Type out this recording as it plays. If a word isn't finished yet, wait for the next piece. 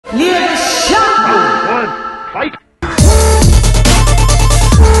Fight!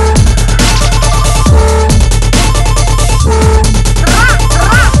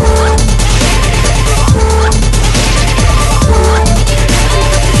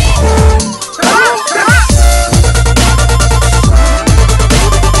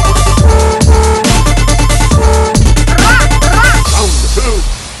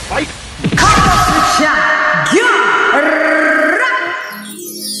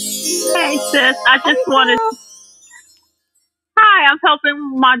 I just wanted. Hi, I'm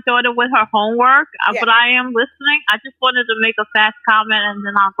helping my daughter with her homework, but I am listening. I just wanted to make a fast comment, and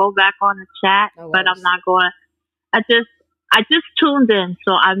then I'll go back on the chat. No but worries. I'm not going. I just tuned in,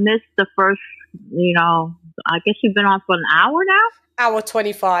 so I missed the first. I guess you've been on for an hour now. Hour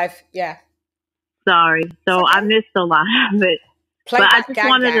 25. Yeah. Sorry, so okay. I missed a lot of it. But I just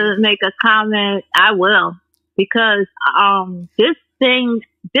wanted to make a comment. I will, because this thing,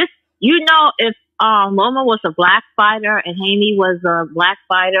 if Loma was a black fighter and Haney was a black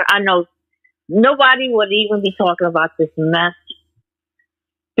fighter, I know nobody would even be talking about this mess.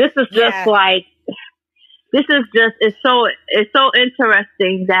 This is just it's so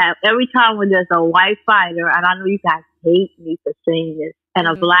interesting that every time when there's a white fighter, and I know you guys hate me for saying this, and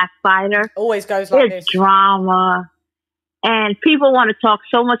a black fighter, always goes like there's this. Drama. And people want to talk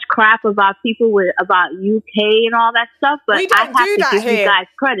so much crap about about UK and all that stuff, but we don't I have to give you guys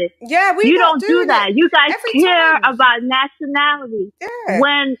credit. Yeah, you don't do that. You guys care about nationality. Yeah.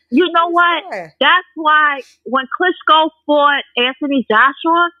 When you know what? Yeah. That's why when Klitschko fought Anthony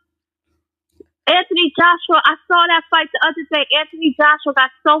Joshua, I saw that fight the other day. Anthony Joshua got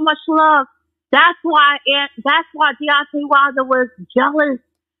so much love. That's why Deontay Wilder was jealous.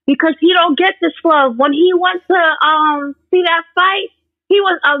 Because he don't get this love. When he went to see that fight, he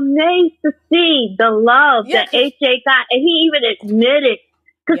was amazed to see the love that AJ got, and he even admitted,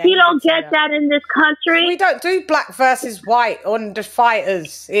 because he don't get that in this country. We don't do black versus white on the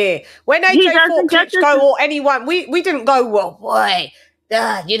fighters here. When AJ fought Klitschko or anyone, we didn't go, well, boy,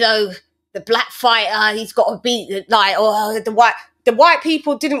 the black fighter, he's got to beat the white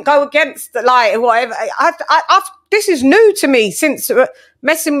people didn't go against whatever. This is new to me since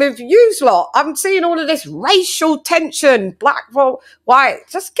messing with yous lot. I'm seeing all of this racial tension, black for white.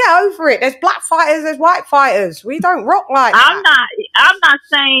 Just get over it. There's black fighters, there's white fighters. We don't rock like that. I'm not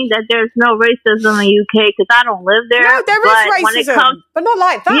saying that there's no racism in the UK because I don't live there. No, there is racism, but not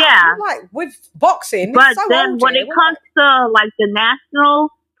like that. Yeah, not like with boxing. But then when it comes to like the national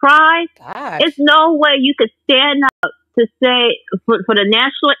pride, there's no way you could stand up to say for the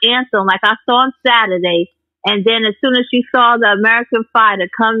national anthem like I saw on Saturday. And then as soon as you saw the American fighter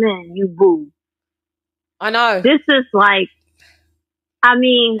come in, you boo. I know. This is like, I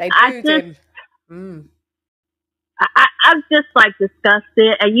mean, I've just like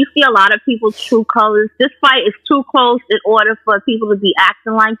disgusted. And you see a lot of people's true colors. This fight is too close in order for people to be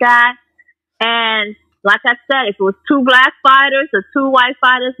acting like that. And like I said, if it was two black fighters or two white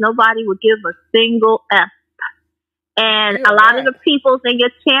fighters, nobody would give a single F. And a lot of the people in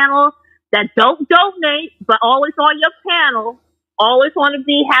your channel that don't donate, but always on your panel, always want to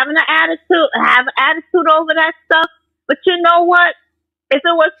be having an attitude over that stuff. But you know what? If it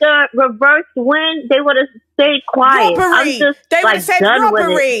was the reverse win, they would have stayed quiet. Robbery. They would have said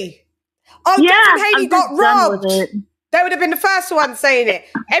robbery. Oh, Devin Haney got robbed. They would have been the first one saying it.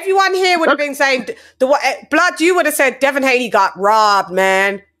 Everyone here would have been saying, Blood, you would have said Devin Haney got robbed,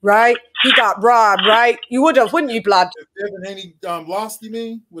 man. Right? He got robbed, right? You would have, wouldn't you, Blood? If Devin Haney lost, you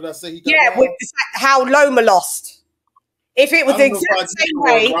mean? Would I say he got robbed? With how Loma lost. If it was the exact same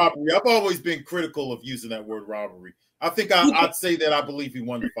way. Robbery. I've always been critical of using that word robbery. I think I'd say that I believe he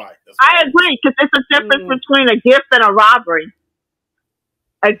won the fight. I agree, because it's a difference between a gift and a robbery.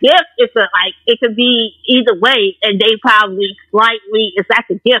 A gift is it could be either way, and they probably slightly, it's like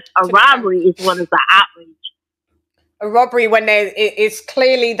a gift. A robbery is when it's an outrage. A robbery when it's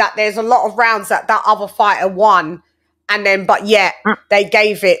clearly that there's a lot of rounds that other fighter won, and then but yet they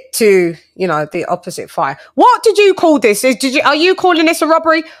gave it to the opposite fighter. What did you call this? Are you calling this a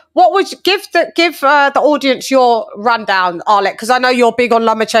robbery? What would you give the audience your rundown, Arlette? Because I know you're big on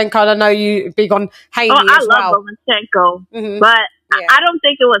Lomachenko, and I know you're big on Haney as well. I love Lomachenko, but I don't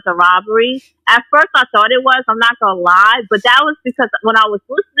think it was a robbery. At first, I thought it was. I'm not gonna lie, but that was because when I was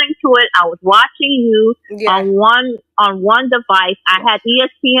listening to it, I was watching you on one device. I had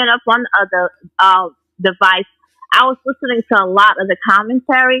ESPN up on the other device. I was listening to a lot of the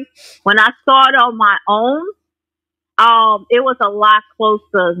commentary. When I saw it on my own, it was a lot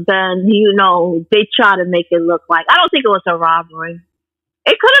closer than they try to make it look like. I don't think it was a robbery.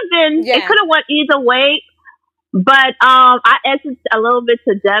 It could have been. It could have went either way. But I edged a little bit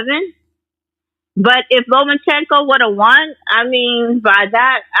to Devin. But if Lomachenko would have won, I mean, by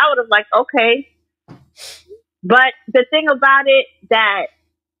that, I would have like, okay. But the thing about it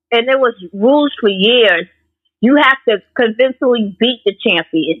and it was rules for years, you have to convincingly beat the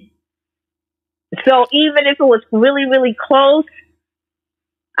champion. So even if it was really, really close,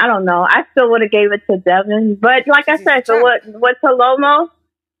 I don't know. I still would have gave it to Devin. But like I said, so what to Lomo?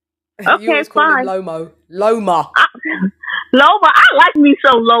 Okay, fine. Loma. Loma, I like me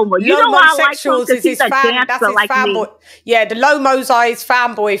some Loma. You know why I like him? Because he's a dancer like me. Yeah, the Lomos are his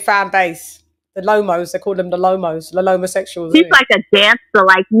fanboy fan base. The Lomos, they call them the Lomos, the Lomosexuals. He's like a dancer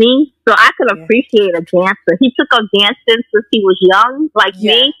like me, so I could appreciate a dancer. He took up dancing since he was young, like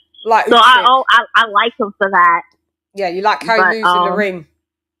me. Like so I like him for that. Yeah, you like how he moves in the ring.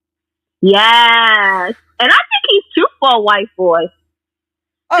 Yes. And I think he's cute for a white boy.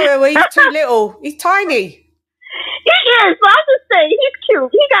 Oh, well, he's too little. He's tiny. He is, but I'm just saying, he's cute.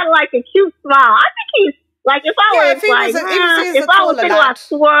 He got like a cute smile. I think he's like, if I was thinking about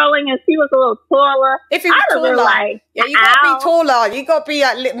swirling and he was a little taller, if he was taller, like, yeah, you gotta be taller. You gotta be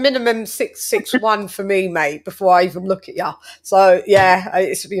at minimum 6'1" for me, mate. Before I even look at you. So yeah,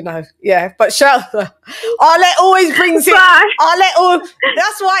 it's yeah. But Shelter, Arlette always brings it. Arlette,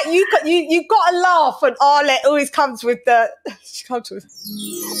 that's why you gotta laugh when Arlette always comes with the. She comes with. I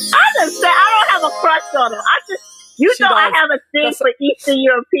just say I don't have a crush on him. I have a thing for Eastern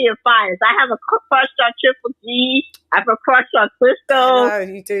European fighters. I have a crush on Triple G. I have a crush on Klitschko. No,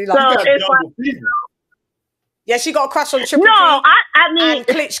 you do. Yeah, she got a crush on Triple G. No, I mean, and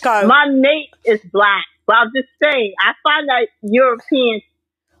Klitschko. My mate is black, but I'm just saying, I find that Europeans.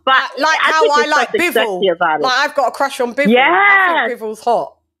 But like how I like Bivol. Like I've got a crush on Bivol. Yeah, I think Bivol's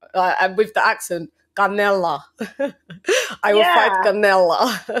hot, and with the accent. Ganella. I will fight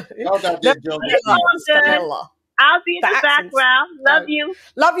Ganella. I'll be in the background. Love you.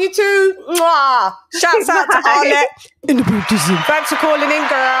 Love you too. Mwah. Shouts out to Arlette in the Buddhism. Thanks for calling in,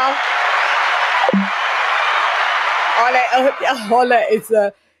 girl. Arlette is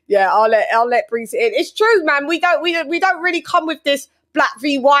Arlette brings it in. It's true, man. We don't really come with this black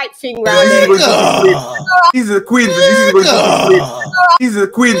v white thing round here. He's a queen, but this is going to be split. He's a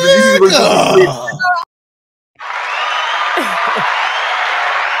queen, but this is going to be split.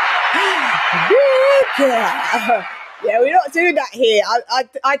 Yeah, we're not doing that here.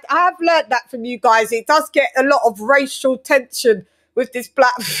 I have learned that from you guys. It does get a lot of racial tension with this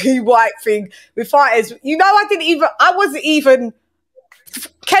black v white thing with fighters. You know, I wasn't even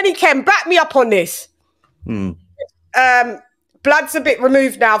Kenny Ken, back me up on this. Blood's a bit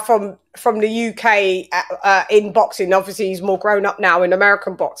removed now from the UK in boxing. Obviously, he's more grown up now in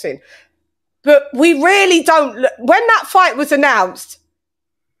American boxing. But we really don't. When that fight was announced,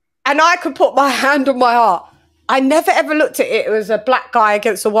 and I could put my hand on my heart, I never ever looked at it as a black guy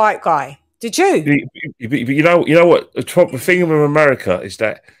against a white guy. Did you? But you know what? The thing with America is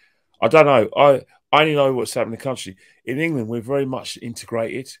that I don't know. I only know what's happening in the country. In England, we're very much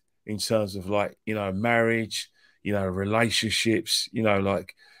integrated in terms of marriage, relationships,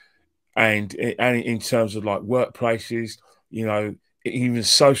 and in terms of workplaces, even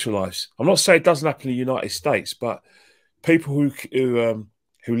social lives. I'm not saying it doesn't happen in the United States, but people who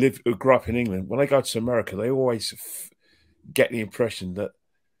grew up in England, when they go to America, they always get the impression that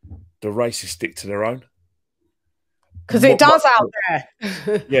the racists stick to their own. Because it does out there.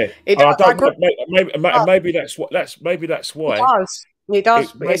 Yeah, it does. Maybe that's why. It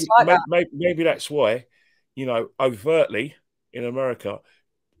does. Maybe that's why, overtly in America,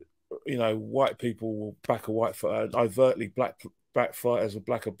 white people will back a white fighter, and overtly black fighters will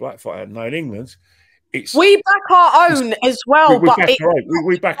back a black fighter. No, in England, we back our own as well.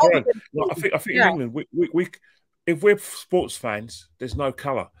 We back our own. I think in England, we if we're sports fans, there's no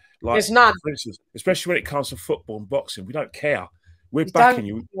colour. There's none. For instance, especially when it comes to football and boxing, we don't care. We're backing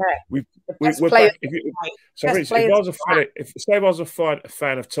you. We're back. So, for instance, if I was a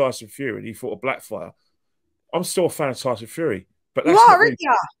fan of Tyson Fury and he fought a black fighter, I'm still a fan of Tyson Fury. But that's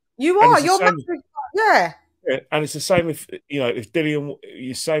you are. You're yeah. And it's the same with if Dillian.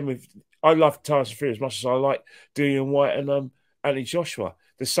 You're same with. I love Tyson Fury as much as I like Dillian White and Anthony Joshua.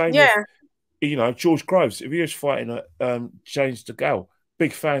 The same with George Groves. If he was fighting James DeGale,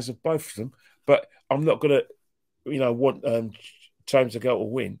 big fans of both of them. But I'm not gonna want James DeGale to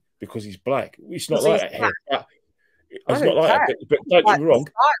win because he's black. It's not like that here. It's not like that. But don't get me wrong.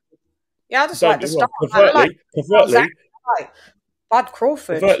 Yeah, I just like the style. Covertly, Bud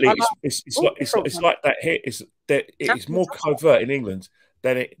Crawford. It's like that here. It's more covert in England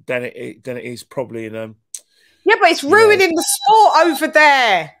than it is probably in Yeah, but it's ruining the sport over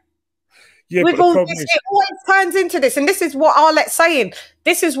there. Yeah, with but the all problem this, is, it always turns into this. And this is what ALOT's saying.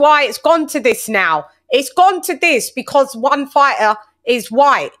 This is why it's gone to this now. It's gone to this because one fighter is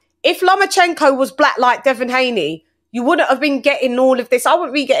white. If Lomachenko was black like Devin Haney, you wouldn't have been getting all of this. I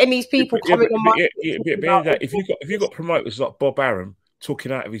wouldn't be getting these people coming on my... if you got promoters like Bob Arum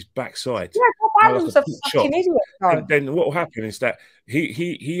talking out of his backside, Yeah, Bob Arum's a fucking idiot, bro. then what will happen is that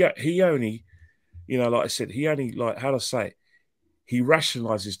he only, you know, like I said, he only, like, how do I say it? He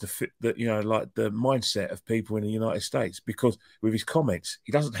rationalizes the you know, like the mindset of people in the United States, because with his comments,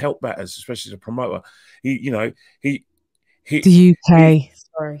 he doesn't help matters, especially as a promoter. The UK.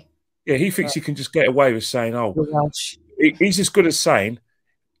 Sorry. Yeah, he thinks he can just get away with saying, "Oh, he's as good as saying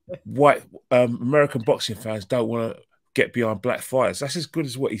white American boxing fans don't want to get behind black fighters." That's as good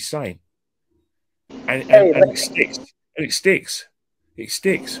as what he's saying, and it sticks, and it sticks.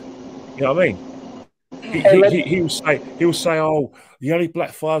 You know what I mean? He'll say, "Oh, the only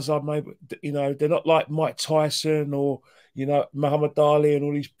black fighters I've made, you know, they're not like Mike Tyson or, you know, Muhammad Ali and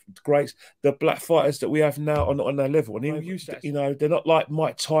all these greats. The black fighters that we have now are not on their level." And he'll use that, you know, they're not like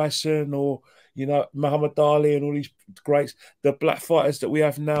Mike Tyson or, you know, Muhammad Ali and all these greats. The black fighters that we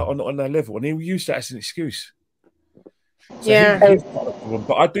have now are not on their level, and he'll use that as an excuse. So yeah,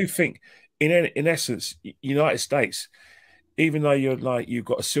 but I do think, in essence, United States, even though you've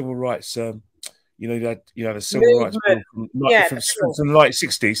got a civil rights. You know, the civil rights from the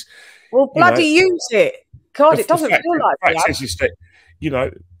 1960s. Well, bloody use it. God, it doesn't feel like that. Is that, you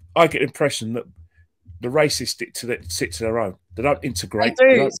know, I get the impression that the racists stick to their own. They don't integrate.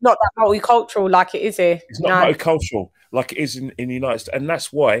 They do. It's not that multicultural like it is here. It's not multicultural like it is in the United States. And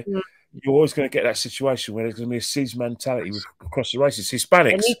that's why you're always going to get that situation where there's going to be a siege mentality across the races.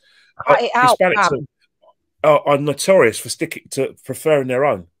 Hispanics, are notorious for preferring their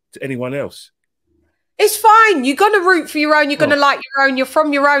own to anyone else. It's fine. You're going to root for your own. You're going to like your own. You're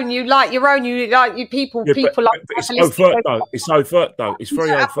from your own. You like your own. You like your people. Yeah, people but it's overt, though. It's overt, though. It's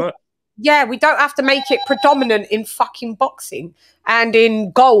very overt. Yeah, we don't have to make it predominant in fucking boxing and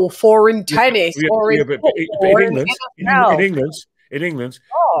in golf or in tennis or in England,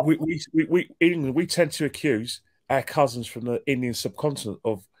 we tend to accuse our cousins from the Indian subcontinent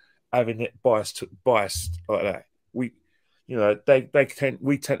of having it biased like that. You know,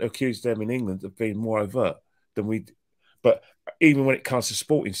 we tend to accuse them in England of being more overt than we. But even when it comes to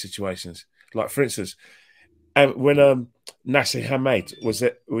sporting situations, like for instance, when Nasser Hamed was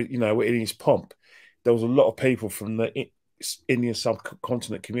in his pomp, there was a lot of people from the Indian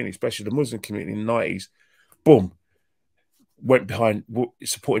subcontinent community, especially the Muslim community in the 90s, boom, went behind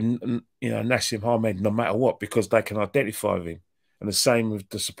supporting Nasser Hamed no matter what, because they can identify with him, and the same with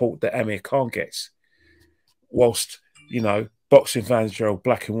the support that Amir Khan gets, whilst. You know, boxing fans are all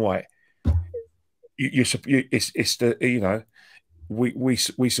black and white. We support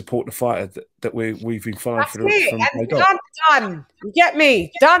the fighter that we've been following from done. You get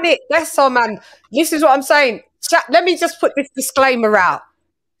me? Done it. That's all, man. This is what I'm saying. Let me just put this disclaimer out,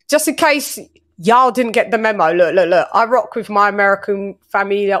 just in case y'all didn't get the memo. Look. I rock with my American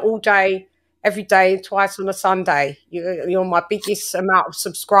family all day, every day, twice on a Sunday. You're my biggest amount of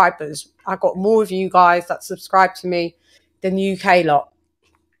subscribers. I got more of you guys that subscribe to me than the UK lot.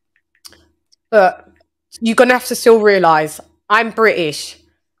 But you're going to have to still realise I'm British.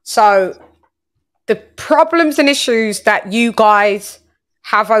 So the problems and issues that you guys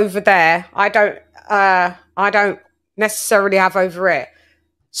have over there, I don't necessarily have over here.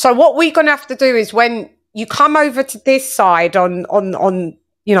 So what we're going to have to do is when you come over to this side on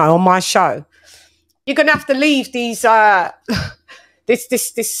my show, you're going to have to leave these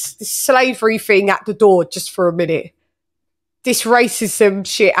this slavery thing at the door just for a minute. This racism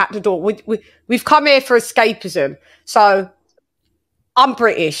shit at the door. We've come here for escapism. So I'm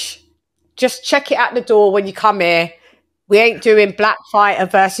British. Just check it at the door when you come here. We ain't doing black fighter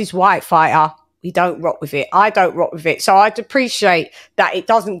versus white fighter. We don't rock with it. I don't rock with it. So I'd appreciate that it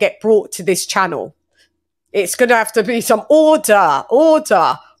doesn't get brought to this channel. It's going to have to be some order,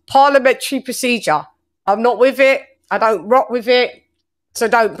 parliamentary procedure. I'm not with it. I don't rock with it. So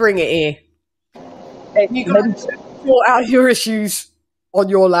don't bring it here. You guys sort out your issues on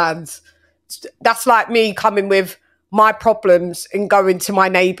your lands. That's like me coming with my problems and going to my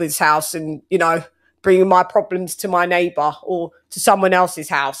neighbour's house and, bringing my problems to my neighbour or to someone else's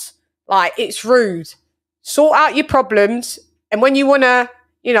house. Like, it's rude. Sort out your problems. And when you want to,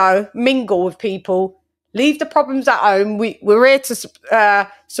 mingle with people, leave the problems at home. We're here to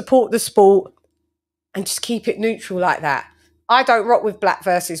support the sport and just keep it neutral like that. I don't rock with black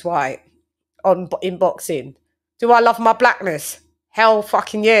versus white in boxing. Do I love my blackness? Hell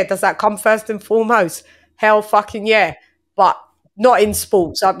fucking yeah. Does that come first and foremost? Hell fucking yeah. But not in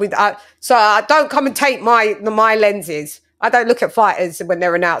sports. So I don't come and take my lenses. I don't look at fighters when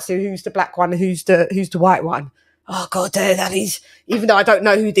they're announcing who's the black one and who's the white one. Oh God, that is, even though I don't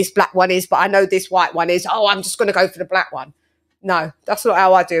know who this black one is, but I know this white one is. Oh, I'm just going to go for the black one. No, that's not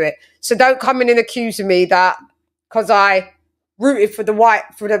how I do it. So don't come in and accuse me that because I rooted for the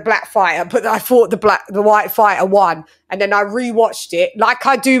black fighter, but I thought the white fighter won, and then I rewatched it like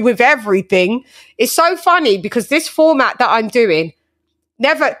I do with everything. It's so funny because this format that I'm doing,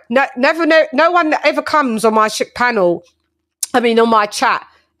 no one ever comes on my panel. I mean, on my chat,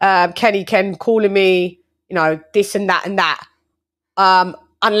 Kenny Ken calling me, you know, this and that and that,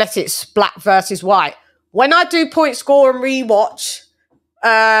 unless it's black versus white. When I do point score and rewatch,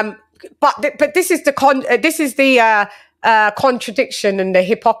 but this is the contradiction and the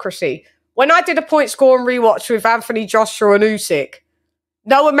hypocrisy. When I did a point score and rewatch with Anthony Joshua and Usyk,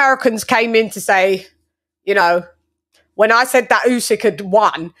 no Americans came in to say, you know, when I said that Usyk had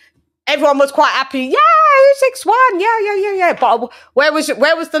won, everyone was quite happy. Yeah, Usyk's won. Yeah. But where was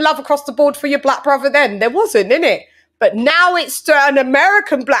the love across the board for your black brother then? There wasn't, innit? But now it's an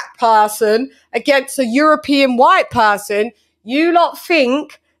American black person against a European white person. You lot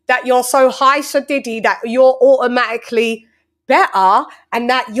think that you're so high so diddy that you're automatically better and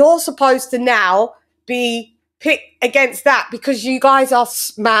that you're supposed to now be picked against that because you guys are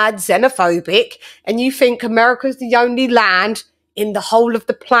mad xenophobic and you think America's the only land in the whole of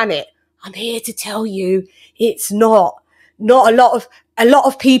the planet. I'm here to tell you it's not. Not a lot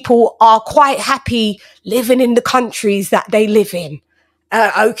of people are quite happy living in the countries that they live in.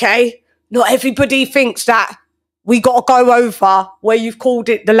 Okay? Not everybody thinks that we got to go over where you've called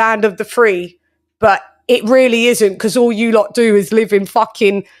it the land of the free, but it really isn't, because all you lot do is live in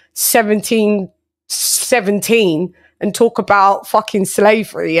fucking 1717 and talk about fucking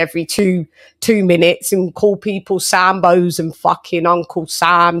slavery every two minutes and call people Sambos and fucking Uncle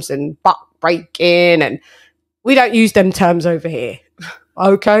Sams and buck breaking, and we don't use them terms over here.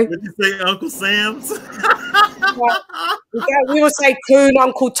 Okay? Did you say Uncle Sam's? Yeah, we will say Coon,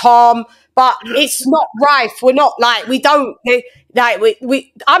 Uncle Tom, but it's not rife. We're not like, we don't, like,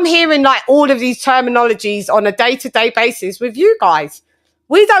 I'm hearing like all of these terminologies on a day-to-day basis with you guys.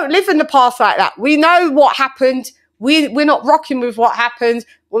 We don't live in the past like that. We know what happened. We're not rocking with what happened.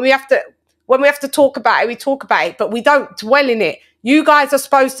 When we have to talk about it, we talk about it, but we don't dwell in it. You guys are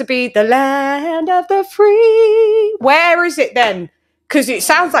supposed to be the land of the free. Where is it then? Because it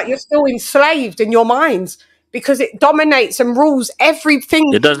sounds like you're still enslaved in your minds, because it dominates and rules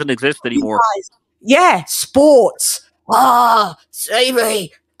everything. It doesn't exist anymore. Yeah, sports.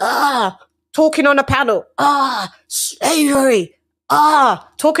 Slavery. Talking on a panel. Slavery.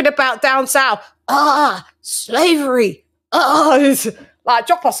 Talking about down south. Slavery. It's like,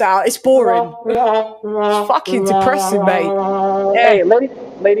 drop us out. It's boring. It's fucking depressing, mate. Yeah. Hey,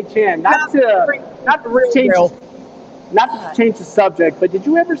 LadyChann, not to change the subject, but did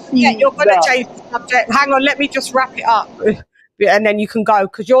you ever see? Yeah, you're going to change the subject. Hang on, let me just wrap it up, and then you can go,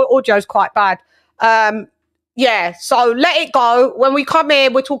 because your audio's quite bad. Yeah, so let it go. When we come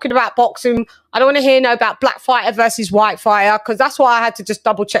here, we're talking about boxing. I don't want to hear about black fighter versus white fighter, because that's why I had to just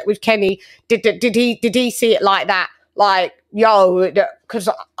double check with Kenny. Did he see it like that? Like, yo, because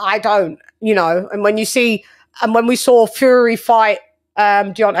I don't, you know. And when we saw Fury fight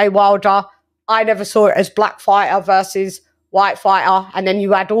Deontay Wilder, I never saw it as black fighter versus white fighter. And then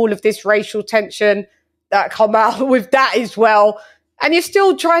you had all of this racial tension that come out with that as well. And you're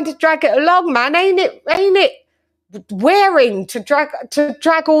still trying to drag it along, man. Ain't it wearing to drag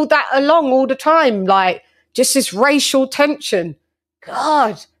all that along all the time? Like, just this racial tension.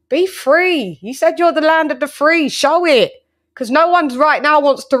 God, be free. You said you're the land of the free. Show it. Because no one right now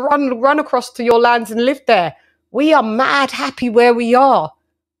wants to run across to your lands and live there. We are mad happy where we are.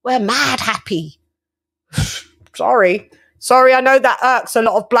 We're mad happy. Sorry, I know that irks a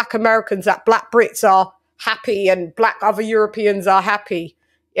lot of black Americans, that black Brits are happy and black other Europeans are happy.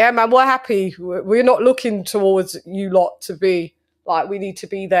 Yeah, man, we're happy. We're not looking towards you lot to be like, we need to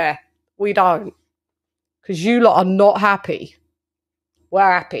be there. We don't. Because you lot are not happy. We're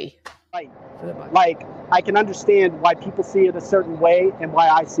happy. Like, I can understand why people see it a certain way and why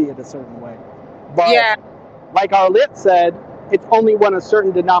I see it a certain way. But yeah, like ALOT said, it's only when a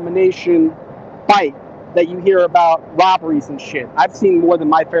certain denomination fight that you hear about robberies and shit. I've seen more than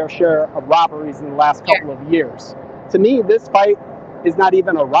my fair share of robberies in the last couple of years. To me, this fight is not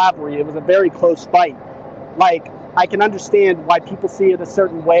even a robbery. It was a very close fight. Like, I can understand why people see it a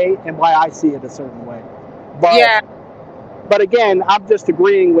certain way and why I see it a certain way. But, yeah. But again, I'm just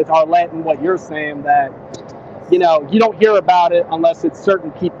agreeing with ALOT and what you're saying, that, you know, you don't hear about it unless it's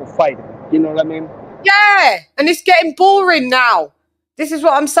certain people fighting. You know what I mean? Yeah, and it's getting boring now. This is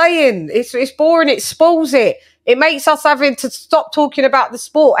what I'm saying. It's boring. It spoils it. It makes us having to stop talking about the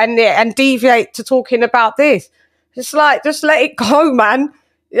sport and deviate to talking about this. It's like, just let it go, man.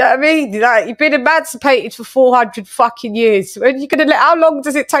 You know what I mean? Like, you've been emancipated for 400 fucking years. When you gonna how long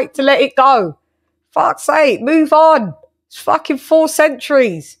does it take to let it go? Fuck's sake, move on. It's fucking 4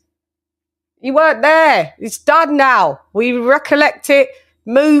 centuries. You weren't there. It's done now. We recollect it.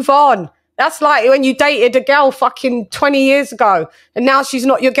 Move on. That's like when you dated a girl fucking 20 years ago and now she's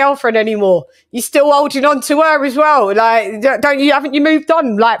not your girlfriend anymore. You're still holding on to her as well. Like, haven't you moved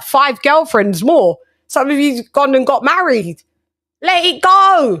on? Like 5 girlfriends more. Some of you've gone and got married. Let it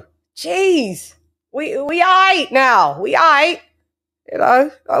go. Jeez. We aight now. We aight. You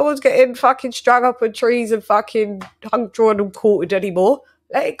know, I was getting fucking strung up on trees and fucking hung, drawn and quartered anymore.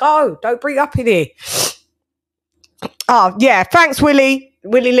 Let it go. Don't bring it up in here. Oh, yeah. Thanks, Willie.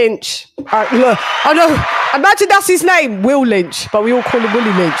 Willie Lynch. Look, I know. Imagine that's his name, Will Lynch, but we all call him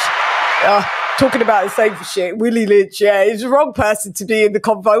Willie Lynch. Talking about the same shit. Willie Lynch, yeah. He's the wrong person to be in the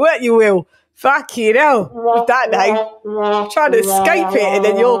convo, weren't you, Will? Fucking hell. With that name. I'm trying to escape it, and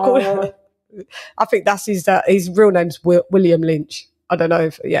then you're called. I think that's his real name's William Lynch. I don't know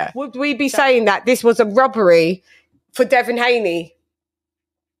if, yeah. Would we be saying that this was a robbery for Devin Haney?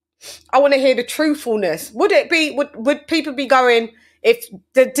 I want to hear the truthfulness. Would it be, would people be going, if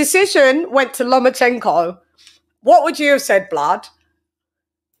the decision went to Lomachenko, what would you have said, Blood?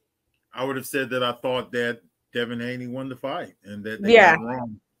 I would have said that I thought that Devin Haney won the fight and that they got it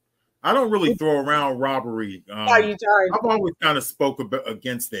wrong. I don't really throw around robbery. No, you don't. I've always kind of spoke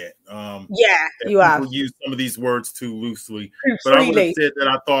against that. Yeah, you have. People use some of these words too loosely. But I would have said that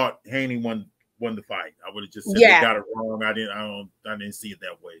I thought Haney won the fight. I would have just said they got it wrong. I didn't see it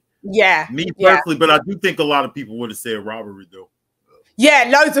that way. Yeah. Me personally, but I do think a lot of people would have said robbery though. Yeah,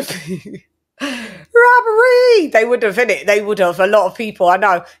 loads of robbery. They would have, innit? They would have. A lot of people, I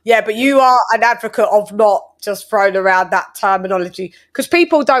know. Yeah, but you are an advocate of not just throwing around that terminology because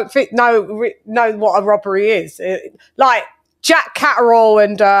people don't know what a robbery is. Like Jack Catterall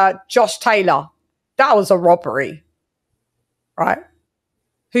and Josh Taylor, that was a robbery, right?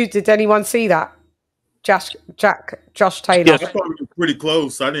 Did anyone see that? Josh Taylor. Yes, I thought it was pretty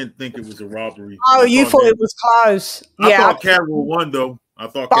close. I didn't think it was a robbery. Oh, you thought it was close? I thought Catterall won though. I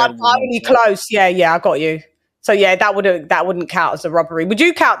thought Catterall only close. Yeah, I got you. So yeah, that wouldn't count as a robbery. Would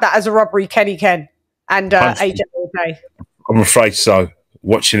you count that as a robbery, Kenny Ken and AJ all day? I'm afraid so.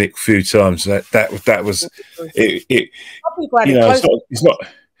 Watching it a few times, that was it. You know,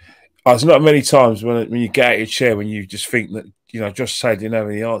 it's not many times when you get out of your chair when you just think that Josh Taylor didn't have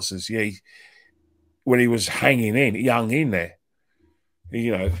any answers. Yeah. When he was hanging in, he hung in there. He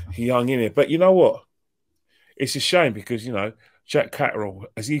hung in there. But you know what? It's a shame because, Jack Catterall,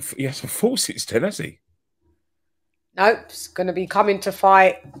 he hasn't fought since then, has he? Nope. He's going to be coming to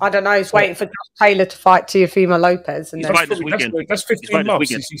fight. I don't know. He's waiting for Josh Taylor to fight Teofimo Lopez. And that's 15 months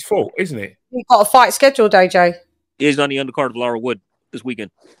since he's fought, isn't it? He's got a fight scheduled, AJ. He's on the undercard of Laura Wood this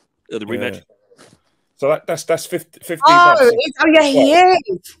weekend. The rematch. So that's 15 months. Oh, yeah, he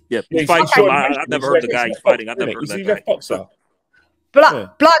is. Yeah, he's fighting. I've never heard the guy he's fighting. I've never heard that guy. Boxer?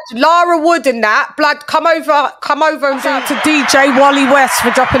 Blood, Lara Wood and that. Blood, come over and shout to DJ Wally West for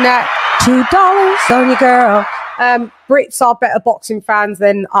dropping that $2 on your girl. Brits are better boxing fans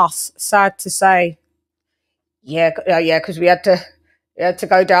than us, sad to say. Yeah, because we had to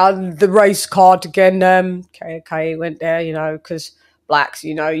go down the race card again. KK went there, because blacks,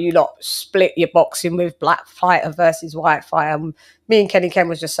 you lot split your boxing with black fighter versus white fighter. Me and Kenny Ken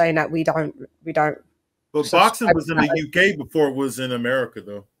was just saying that we don't. But boxing was in the UK before it was in America,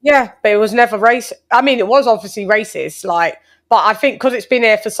 though. Yeah, but it was never racist. I mean, it was obviously racist, but I think because it's been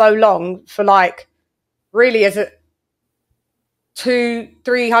here for so long, really as a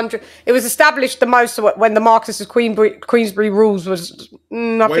 200-300, it was established the most when the Marcus of Queensbury rules was,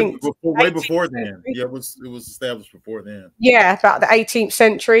 way before then. Yeah, it was established before then. Yeah, about the 18th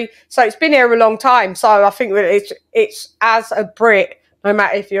century. So it's been here a long time. So I think it's as a Brit, no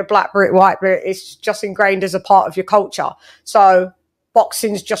matter if you're a black Brit, white Brit, it's just ingrained as a part of your culture. So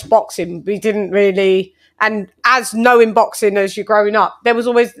boxing's just boxing. We didn't really, and as knowing boxing as you're growing up, it was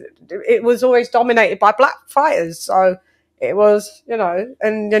always dominated by black fighters. So it was,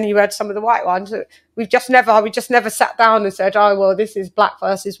 and then you had some of the white ones. We just never sat down and said, oh, well, this is black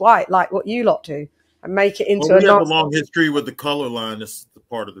versus white, like what you lot do, and make it into we have a long history with the color line. That's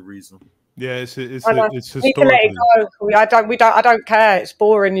part of the reason. Yeah, it's we can let it go. I don't care. It's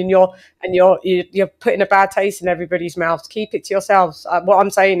boring, and you're putting a bad taste in everybody's mouth. Keep it to yourselves. What I'm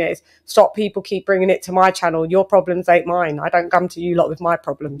saying is, stop people keep bringing it to my channel. Your problems ain't mine. I don't come to you lot with my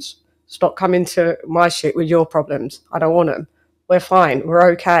problems. Stop coming to my shit with your problems. I don't want them. We're fine. We're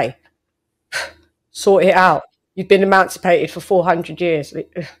okay. Sort it out. You've been emancipated for 400 years.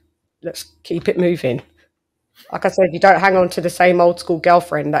 Let's keep it moving. Like I said, you don't hang on to the same old school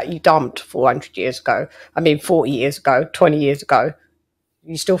girlfriend that you dumped 400 years ago. I mean, 40 years ago, 20 years ago. Are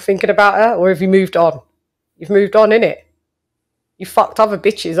you still thinking about her, or have you moved on? You've moved on, innit? You fucked other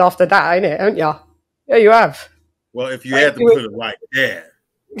bitches after that, innit, haven't you? Yeah, you have. Well, if you had to put it like that.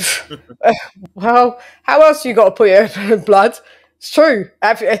 Well, how else you got to put your blood? It's true.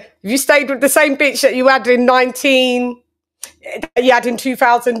 Have you stayed with the same bitch that you had in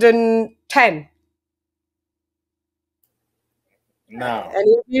 2010? No.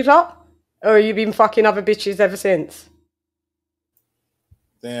 Any of you lot? Or have you been fucking other bitches ever since?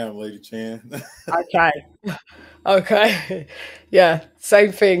 Damn, LadyChann. Okay. Yeah,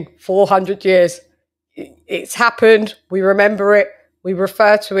 same thing. 400 years. It's happened. We remember it. We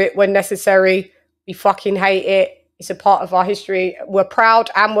refer to it when necessary. We fucking hate it. It's a part of our history. We're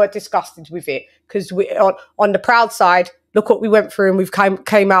proud and we're disgusted with it. Because we on the proud side, look what we went through and we've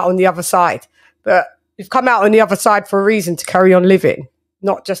came out on the other side. But we've come out on the other side for a reason, to carry on living,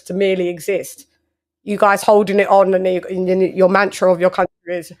 not just to merely exist. You guys holding it on, and your mantra of your country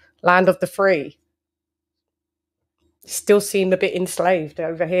is land of the free. Still seem a bit enslaved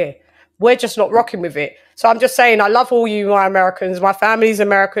over here. We're just not rocking with it. So I'm just saying, I love all you, my Americans. My family's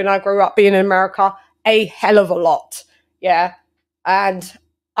American. I grew up being in America a hell of a lot. Yeah. And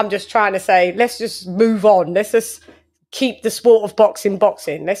I'm just trying to say, let's just move on. Let's just keep the sport of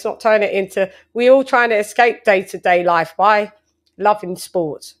boxing. Let's not turn it into, we're all trying to escape day-to-day life by loving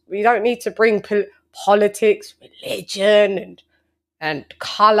sports. We don't need to bring politics, religion, and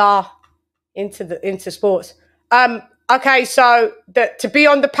colour into sports. Okay, so to be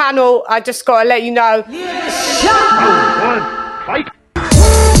on the panel, I just got to let you know. Fight.